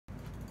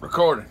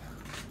Recording.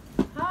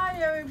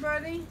 Hi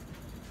everybody.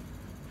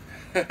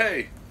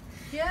 Hey.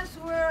 Guess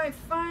where I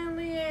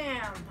finally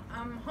am?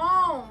 I'm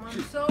home.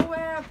 I'm so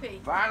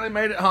happy. Finally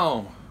made it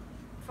home.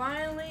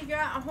 Finally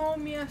got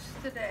home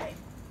yesterday.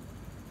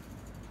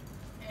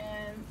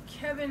 And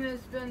Kevin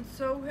has been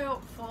so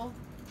helpful.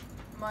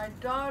 My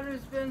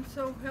daughter's been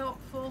so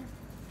helpful.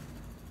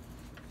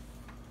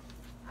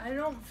 I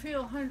don't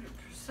feel 100%,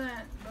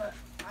 but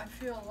I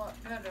feel a lot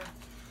better.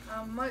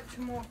 I'm much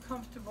more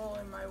comfortable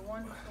in my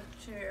wonderful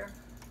chair.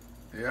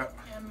 Yep.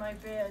 And my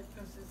bed,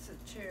 because it's a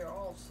chair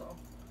also.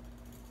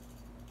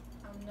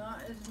 I'm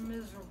not as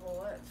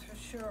miserable, that's for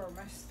sure.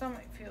 My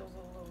stomach feels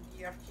a little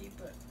yucky,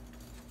 but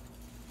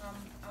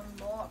I'm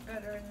a lot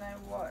better than I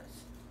was.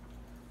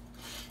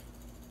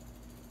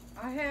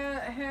 I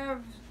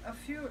have a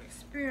few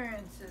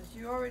experiences.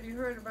 You already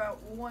heard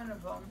about one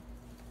of them.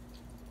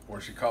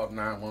 Where she called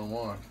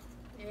 911.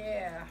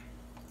 Yeah.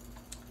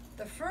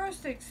 The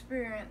first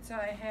experience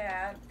I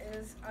had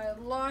is I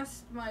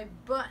lost my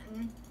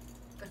button,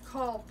 the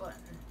call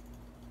button.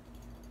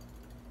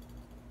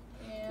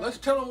 And Let's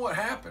tell them what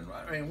happened.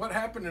 I mean, what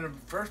happened in the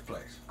first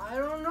place? I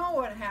don't know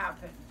what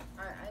happened.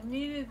 I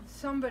needed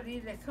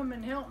somebody to come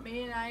and help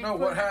me, and I... No,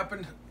 what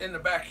happened in the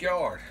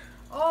backyard?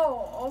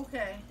 Oh,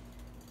 okay.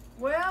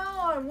 Well,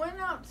 I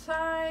went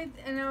outside,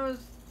 and I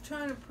was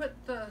trying to put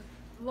the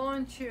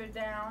lawn chair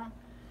down,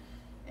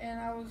 and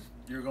I was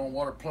You're going to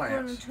water going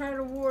plants. to try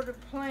to water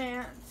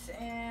plants,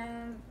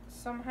 and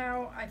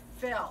somehow I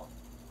fell.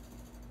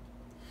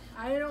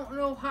 I don't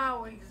know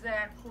how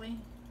exactly,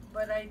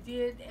 but I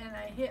did, and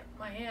I hit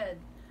my head,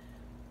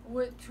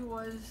 which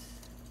was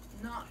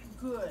not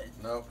good.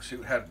 No, she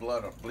had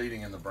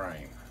bleeding in the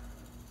brain.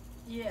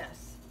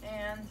 Yes,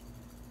 and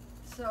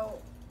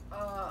so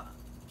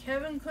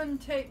Kevin couldn't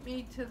take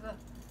me to the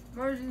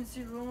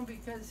emergency room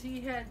because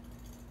he had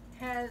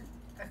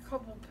a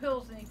couple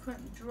pills and he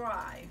couldn't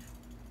drive.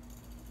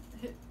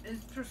 His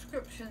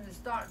prescription, his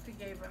doctor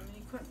gave him, and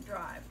he couldn't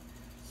drive.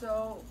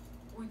 So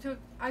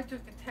I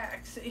took a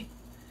taxi.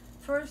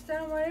 First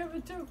time I ever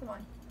took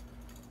one.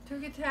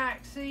 Took a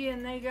taxi,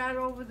 and they got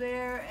over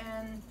there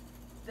and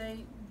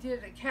they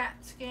did a CAT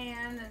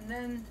scan, and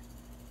then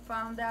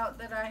found out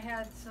that I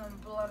had some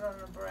blood on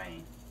the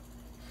brain.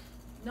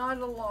 Not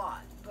a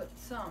lot, but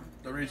some.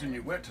 The reason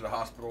you went to the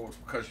hospital was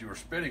because you were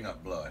spitting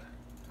up blood.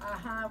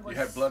 Uh-huh. You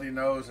had bloody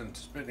nose and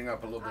spitting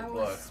up a little bit of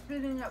blood. I was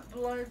spitting up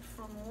blood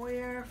from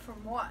where?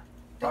 From what?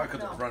 Probably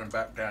because it was running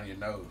back down your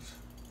nose.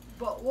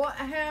 But what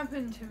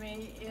happened to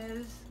me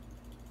is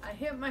I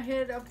hit my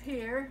head up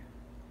here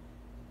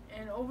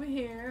and over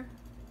here,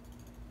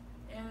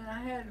 and I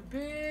had a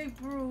big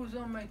bruise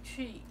on my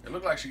cheek. It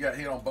looked like she got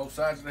hit on both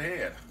sides of the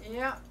head.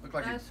 Yeah, Looked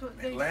like that's what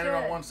you they landed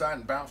said. on one side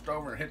and bounced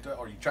over and hit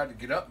or you tried to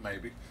get up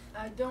maybe.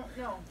 I don't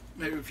know.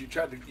 Maybe if you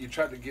tried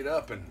to get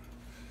up and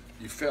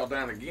you fell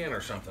down again or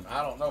something.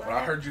 I don't know, but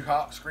I heard you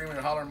screaming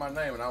and hollering my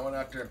name, and I went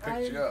out there and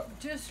picked you up.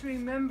 I just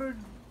remembered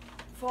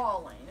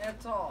falling.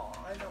 That's all.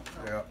 I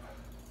don't know. Yep.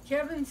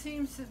 Kevin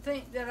seems to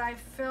think that I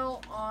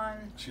fell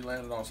on She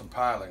landed on some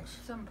pilings,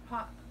 some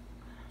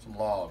some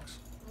logs.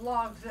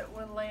 logs that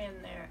were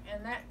laying there,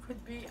 and that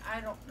could be, I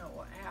don't know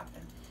what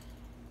happened.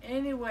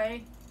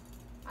 Anyway,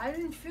 I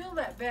didn't feel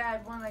that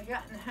bad when I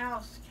got in the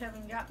house.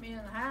 Kevin got me in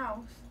the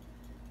house,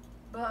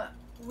 but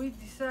we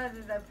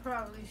decided I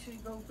probably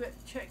should go get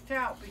checked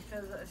out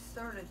because I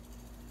started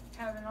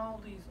having all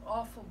these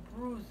awful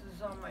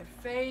bruises on my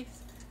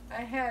face.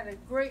 I had a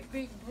great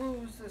big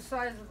bruise the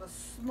size of a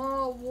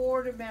small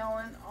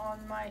watermelon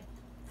on my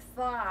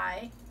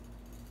thigh.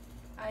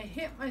 I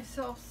hit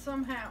myself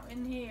somehow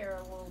in here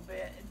a little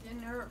bit. It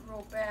didn't hurt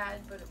real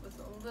bad, but it was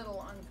a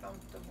little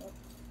uncomfortable.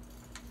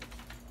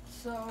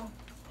 So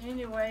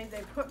anyway,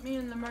 they put me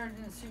in the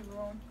emergency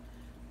room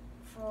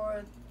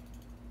for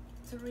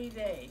 3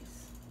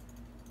 days.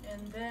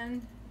 And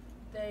then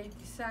they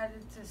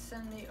decided to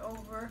send me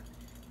over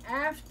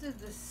after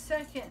the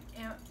second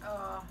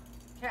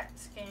CAT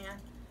scan.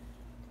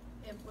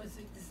 It was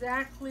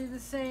exactly the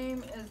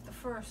same as the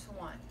first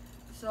one.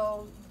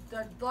 So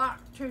the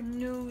doctor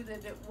knew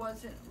that it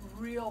wasn't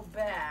real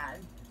bad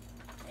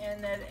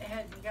and that it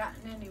hadn't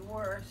gotten any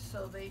worse.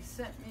 So they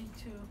sent me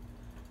to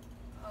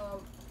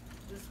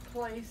this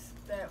place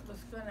that was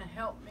going to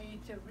help me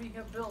to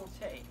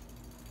rehabilitate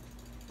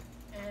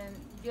and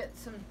get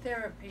some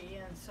therapy,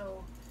 and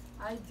so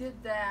I did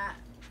that,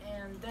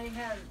 and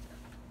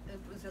it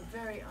was a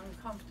very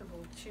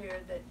uncomfortable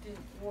chair that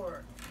didn't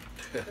work.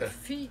 The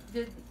feet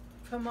didn't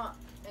come up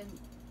and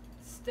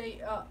stay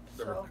up,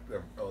 so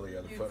the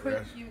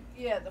footrest?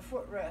 Yeah, the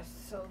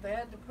footrest, so they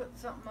had to put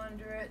something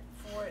under it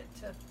for it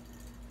to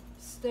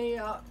stay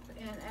up,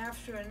 and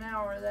after an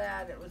hour of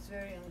that, it was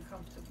very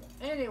uncomfortable.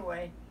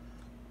 Anyway,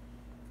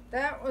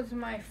 that was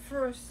my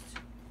first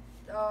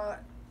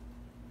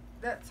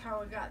that's how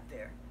I got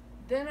there.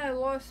 Then I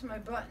lost my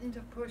button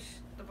to push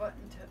the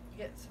button to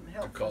get some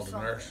help. You called the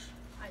nurse?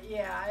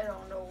 Yeah, I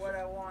don't know what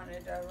I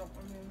wanted. I don't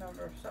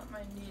remember. Something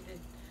I needed.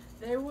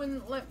 They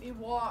wouldn't let me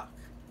walk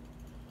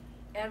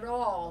at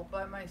all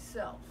by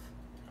myself.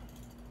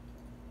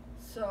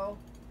 So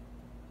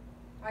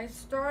I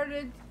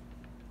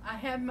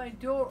had my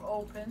door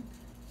open,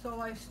 so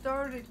I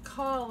started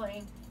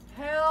calling,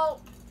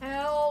 help,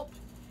 help,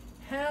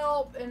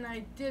 help, and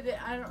I did it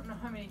I don't know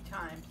how many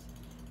times.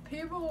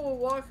 People were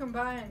walking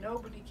by and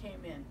nobody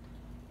came in.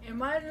 It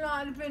might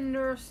not have been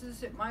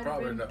nurses, it might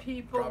have been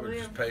people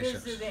there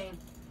visiting.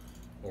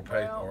 Or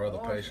other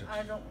patients.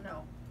 I don't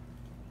know.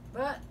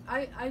 But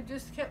I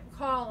just kept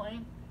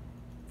calling.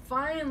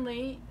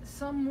 Finally,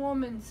 some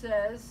woman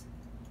says,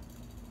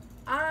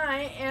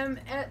 I am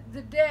at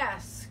the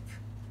desk.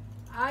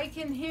 I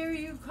can hear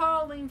you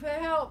calling for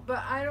help,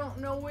 but I don't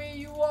know where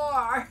you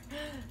are.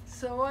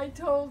 So I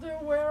told her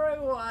where I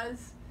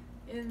was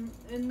in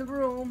the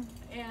room,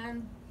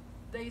 and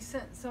they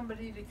sent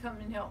somebody to come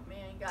and help me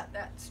and got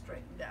that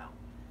straightened out.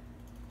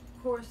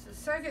 Of course, the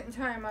second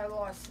time I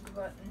lost the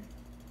button,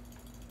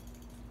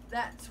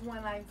 that's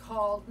when I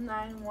called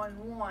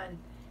 911.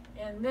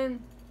 And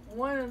then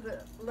one of the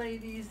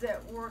ladies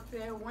that worked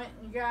there went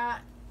and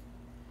got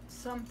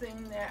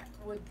something that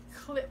would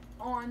clip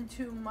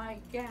onto my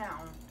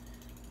gown.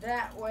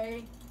 That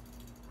way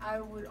I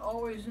would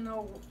always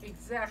know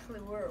exactly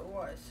where it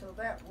was. So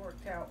that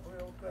worked out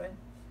real good.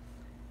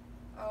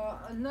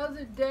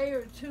 Another day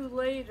or two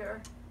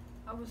later,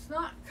 I was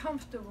not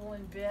comfortable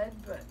in bed,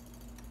 but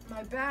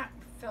my back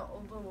felt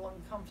a little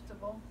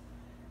uncomfortable.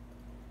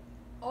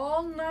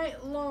 All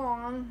night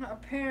long,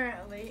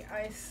 apparently,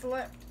 I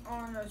slept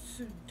on a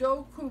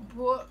Sudoku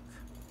book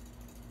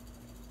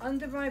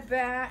under my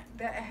back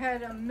that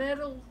had a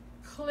metal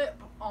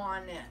clip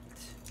on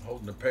it.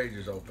 Holding the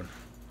pages open.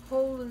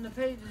 Holding the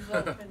pages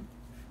open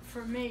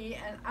for me,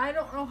 and I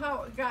don't know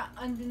how it got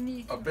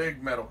underneath. A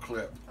big metal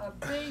clip. A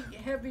big,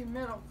 heavy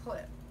metal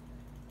clip.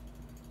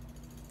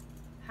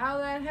 How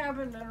that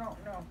happened, I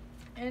don't know.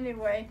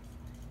 Anyway,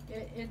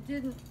 it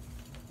didn't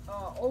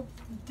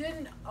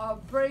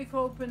break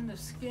open the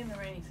skin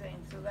or anything,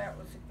 so that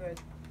was good.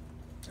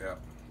 Yeah.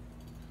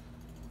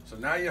 So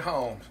now you're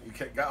home. You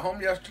got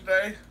home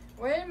yesterday.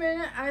 Wait a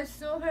minute, I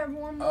still have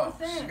one more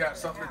thing. Oh, she got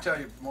something to tell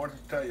you, more to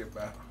tell you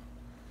about.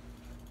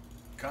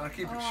 Kind of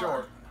keep it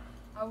short.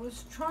 I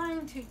was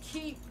trying to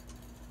keep,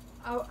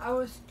 I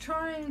was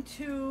trying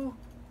to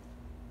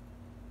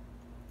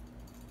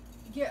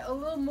get a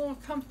little more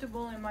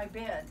comfortable in my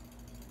bed.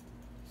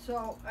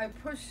 So I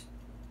pushed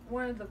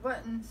one of the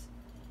buttons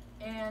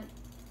and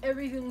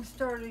everything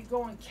started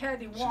going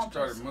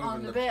cattywampus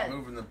on the bed.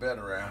 Moving the bed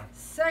around.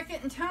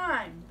 Second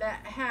time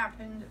that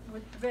happened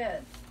with the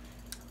bed.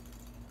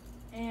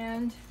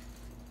 And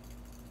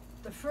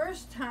the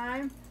first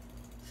time,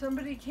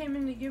 somebody came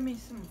in to give me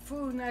some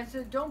food, and I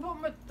said, "Don't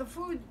put the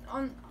food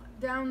on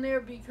down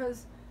there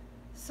because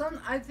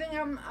I think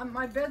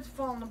my bed's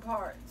falling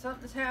apart.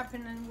 Something's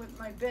happening with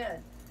my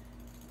bed."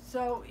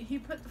 So he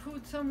put the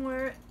food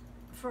somewhere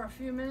for a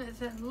few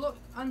minutes and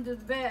looked under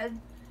the bed,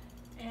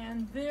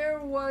 and there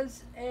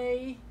was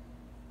a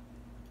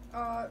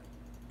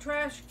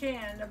trash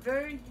can, a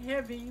very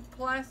heavy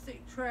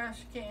plastic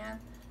trash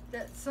can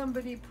that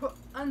somebody put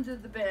under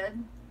the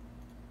bed.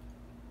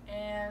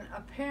 And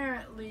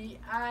apparently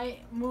I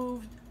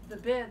moved the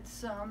bed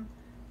some,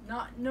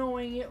 not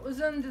knowing it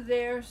was under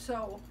there,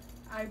 so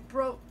I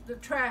broke the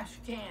trash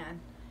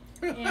can.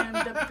 And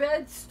the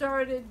bed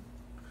started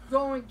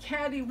going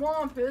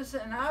cattywampus,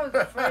 and I was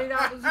afraid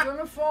I was going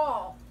to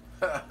fall.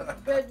 The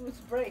bed was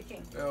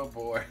breaking. Oh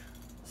boy.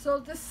 So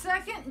the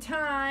second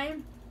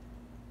time,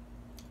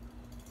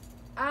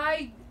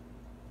 I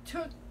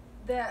took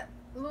that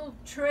little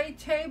tray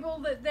table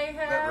that they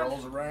have that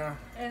rolls around,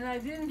 and I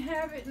didn't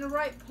have it in the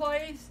right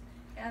place,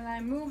 and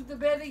I moved the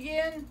bed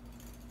again,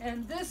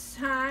 and this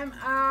time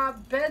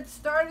bed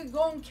started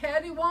going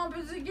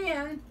cattywampus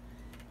again,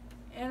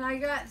 and I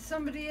got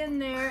somebody in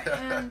there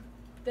and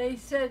they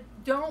said,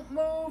 "Don't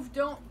move,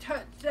 don't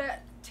touch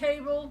that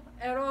table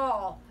at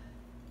all."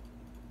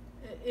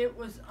 It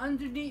was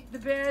underneath the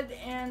bed,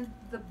 and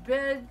the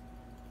bed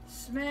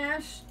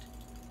smashed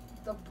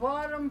the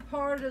bottom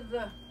part of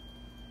the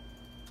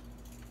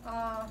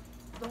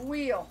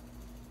wheel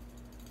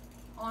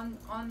on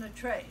the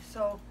tray.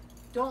 So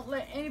don't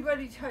let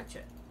anybody touch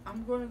it.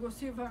 I'm going to go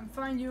see if I can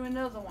find you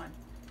another one.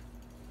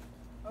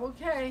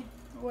 Okay,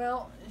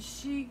 well,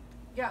 she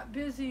got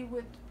busy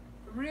with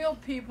real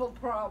people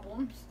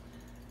problems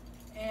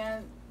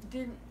and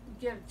didn't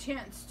get a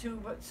chance to,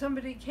 but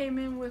somebody came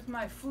in with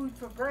my food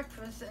for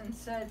breakfast and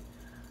said,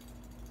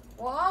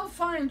 "Well, I'll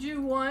find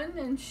you one,"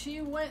 and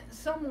she went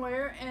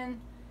somewhere and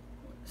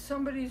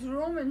somebody's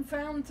room and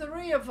found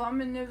 3 of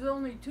them, and there's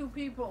only 2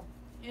 people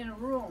in a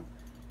room.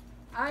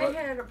 I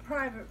had a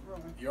private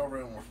room. Your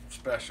room was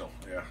special,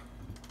 yeah.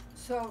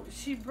 So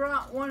she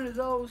brought one of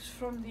those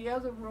from the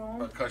other room.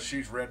 Because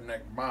she's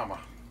Redneck Mama.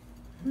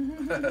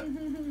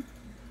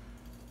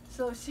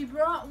 So she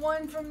brought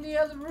one from the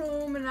other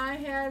room, and I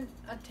had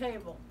a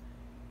table.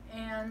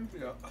 And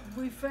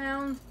we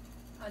found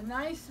a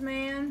nice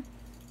man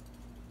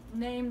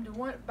named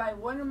by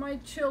one of my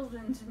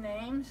children's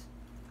names,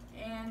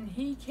 and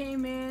he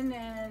came in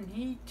and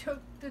he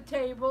took the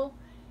table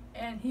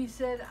and he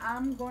said,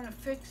 "I'm going to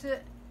fix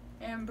it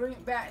and bring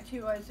it back to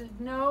you." I said,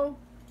 "No,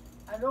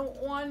 I don't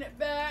want it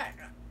back.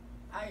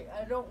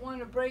 I don't want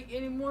to break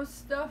any more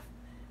stuff.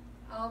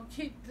 I'll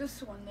keep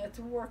this one that's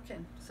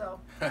working. So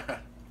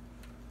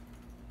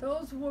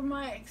those were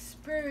my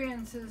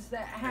experiences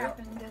that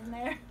happened in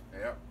there.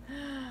 Yep.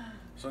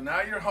 So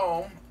now you're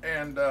home,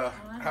 and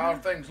how are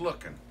things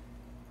looking?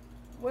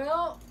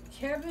 Well,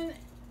 Kevin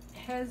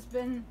has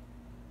been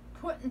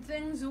putting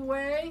things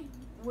away,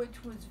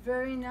 which was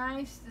very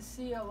nice to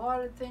see a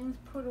lot of things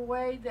put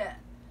away that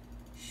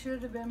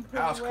should have been put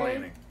House away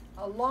cleaning.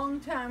 A long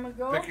time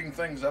ago. Picking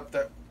things up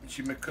that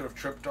she could have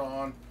tripped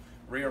on,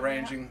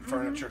 rearranging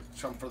furniture,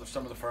 some of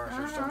the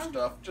furniture, some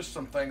stuff, just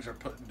some things are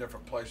put in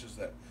different places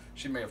that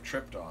she may have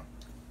tripped on.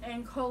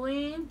 And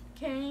Colleen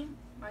came,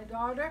 my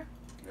daughter.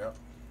 Yep.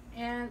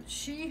 And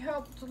she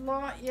helped a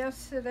lot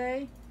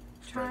yesterday,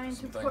 trying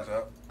to put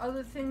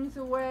other things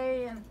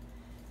away. And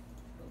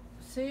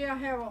see, I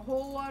have a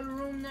whole lot of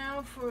room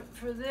now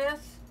for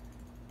this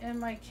and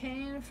my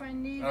cane if I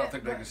need it. I don't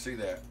think they can see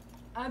that.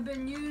 I've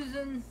been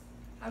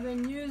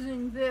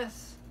using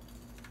this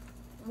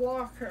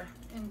walker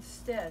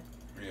instead.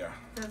 Yeah.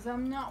 Because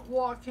I'm not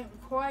walking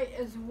quite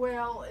as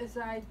well as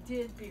I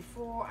did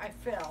before I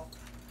fell.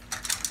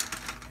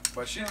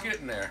 But she's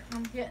getting there.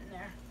 I'm getting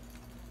there.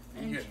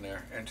 You're getting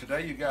there. And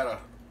today you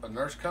got a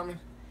nurse coming?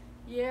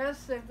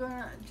 Yes, they're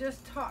gonna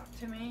just talk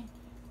to me,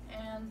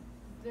 and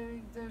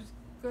there's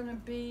gonna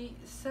be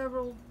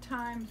several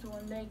times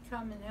when they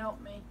come and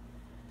help me.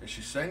 Is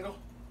she single?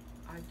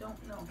 I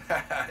don't know.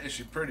 Is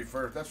she pretty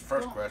first? That's the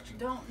first question.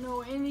 Don't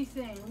know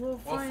anything. We'll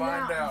find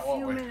out in a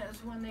few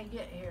minutes when they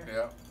get here.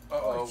 Yeah.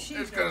 Uh-oh.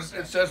 It's because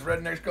it says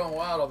Redneck's Gone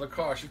Wild on the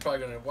car. She's probably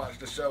going to watch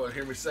the show and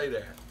hear me say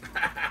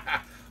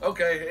that.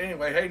 Okay,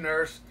 anyway, hey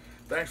nurse.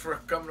 Thanks for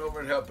coming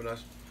over and helping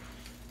us.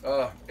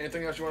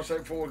 Anything else you want to say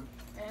before we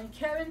and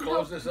Kevin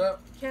close this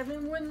up?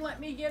 Kevin wouldn't let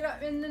me get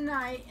up in the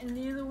night, and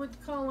neither would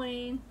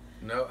Colleen.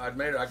 No, I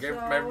made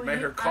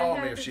her call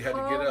me if she had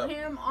to get up. I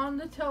him on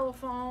the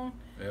telephone.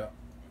 Yeah.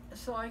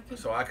 So I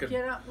could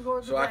get up and go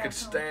to the bathroom. I could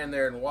stand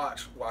there and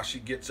watch while she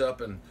gets up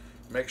and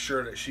make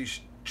sure that she's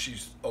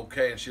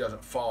okay and she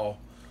doesn't fall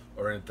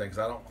or anything. Cause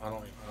I don't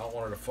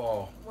want her to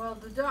fall. Well,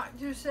 the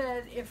doctor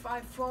said if I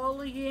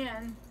fall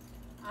again,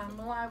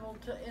 I'm liable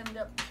to end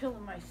up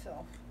killing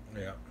myself.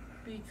 Yeah.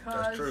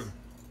 Because that's true.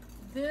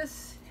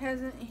 This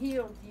hasn't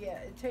healed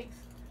yet. It takes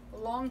a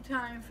long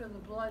time for the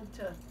blood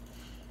to.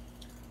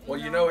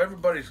 You know,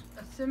 everybody's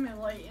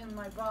assimilate in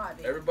my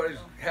body. Everybody's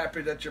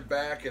happy that you're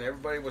back, and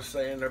everybody was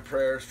saying their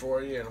prayers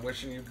for you and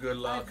wishing you good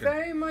luck. I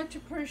very much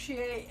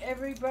appreciate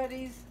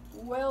everybody's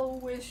well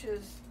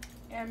wishes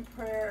and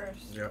prayers.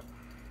 Yep.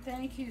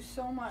 Thank you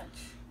so much.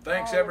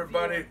 Thanks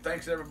everybody.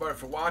 Thanks everybody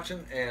for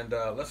watching, and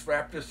let's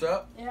wrap this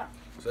up. Yeah.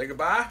 Say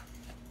goodbye.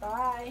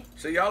 Bye.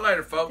 See y'all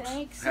later, folks.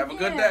 Thanks Have again.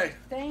 a good day.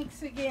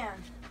 Thanks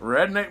again.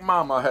 Redneck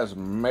Mama has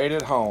made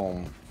it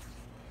home.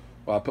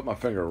 Well, I put my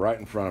finger right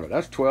in front of it.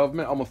 That's 12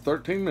 minutes, almost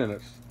 13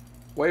 minutes.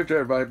 Wave to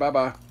everybody.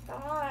 Bye-bye.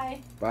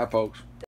 Bye. Bye, folks.